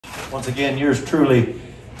Once again, yours truly,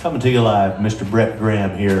 coming to you live, Mr. Bret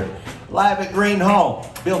Graham here, live at Gruene Hall,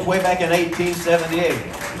 built way back in 1878.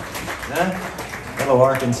 Hello,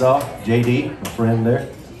 Arkansas. JD, my friend there.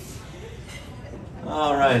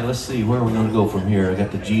 All right, let's see, where are we going to go from here? I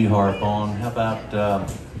got the G harp on. How about,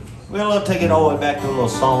 well, I'll take it all the way back to a little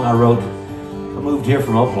song I wrote. I moved here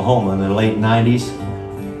from Oklahoma in the late 90s.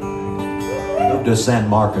 Moved to San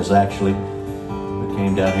Marcos, actually.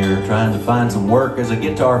 Came down here trying to find some work as a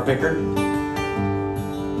guitar picker.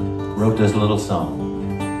 Wrote this little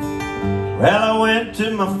song. Well, I went to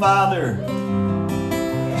my father,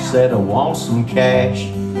 said I want some cash.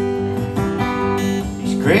 He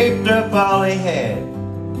scraped up all he had,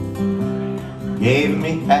 gave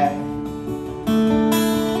me half.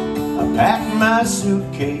 I packed my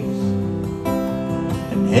suitcase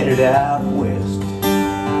and headed out west.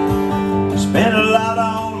 Spent a lot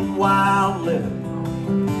on wild living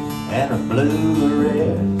and a blue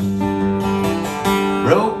arrest.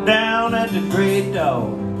 Broke down at the Great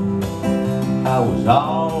Dog, I was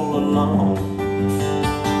all alone,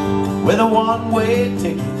 with a one-way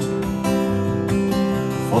ticket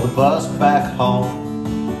for the bus back home.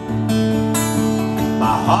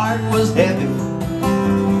 My heart was heavy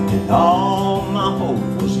and all my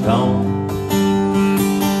hope was gone,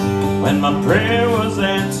 when my prayer was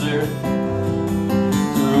answered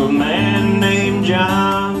through a man named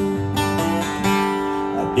John.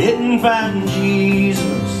 Didn't find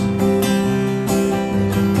Jesus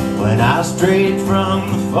when I strayed from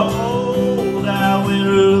the fold. I went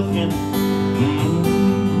looking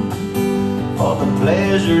for the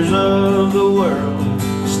pleasures of the world,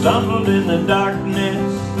 stumbled in the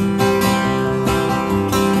darkness,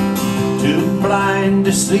 too blind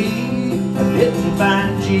to see. I didn't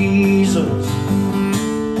find Jesus,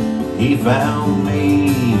 He found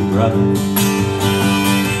me, brother.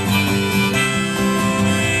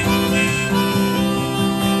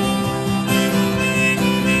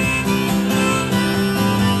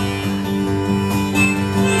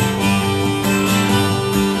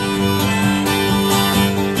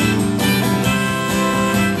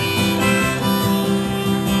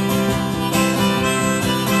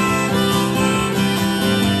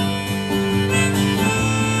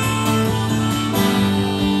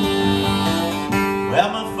 Well,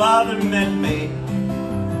 my father met me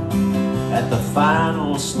at the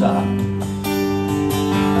final stop.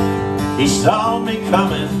 He saw me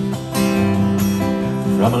coming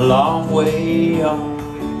from a long way off.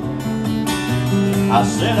 I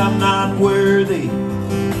said, I'm not worthy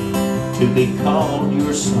to be called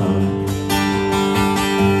your son.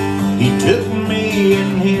 He took me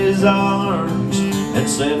in his arms and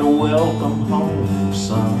said, welcome home,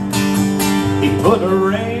 son. He put a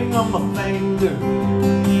ring on my finger,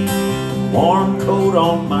 warm coat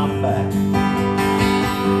on my back,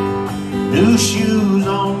 new shoes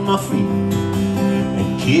on my feet,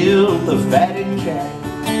 and killed the fatted cat.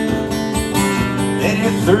 Then he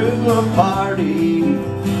threw a party,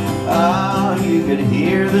 ah, you could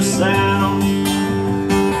hear the sound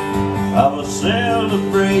of a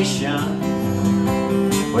celebration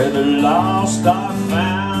where the lost are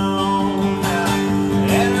found.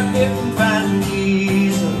 And I didn't find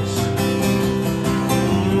Jesus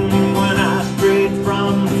when I strayed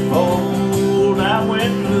from the fold. I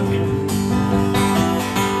went looking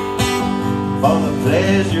for the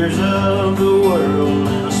pleasures of the world,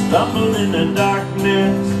 and I stumbled in the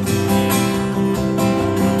darkness,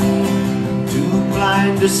 too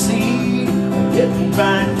blind to see. I didn't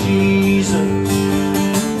find Jesus,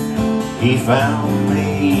 He found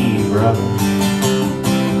me, brother.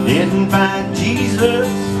 Didn't find Jesus,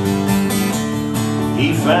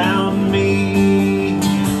 He found me.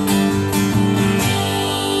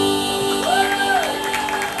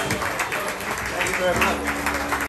 Thank you very much.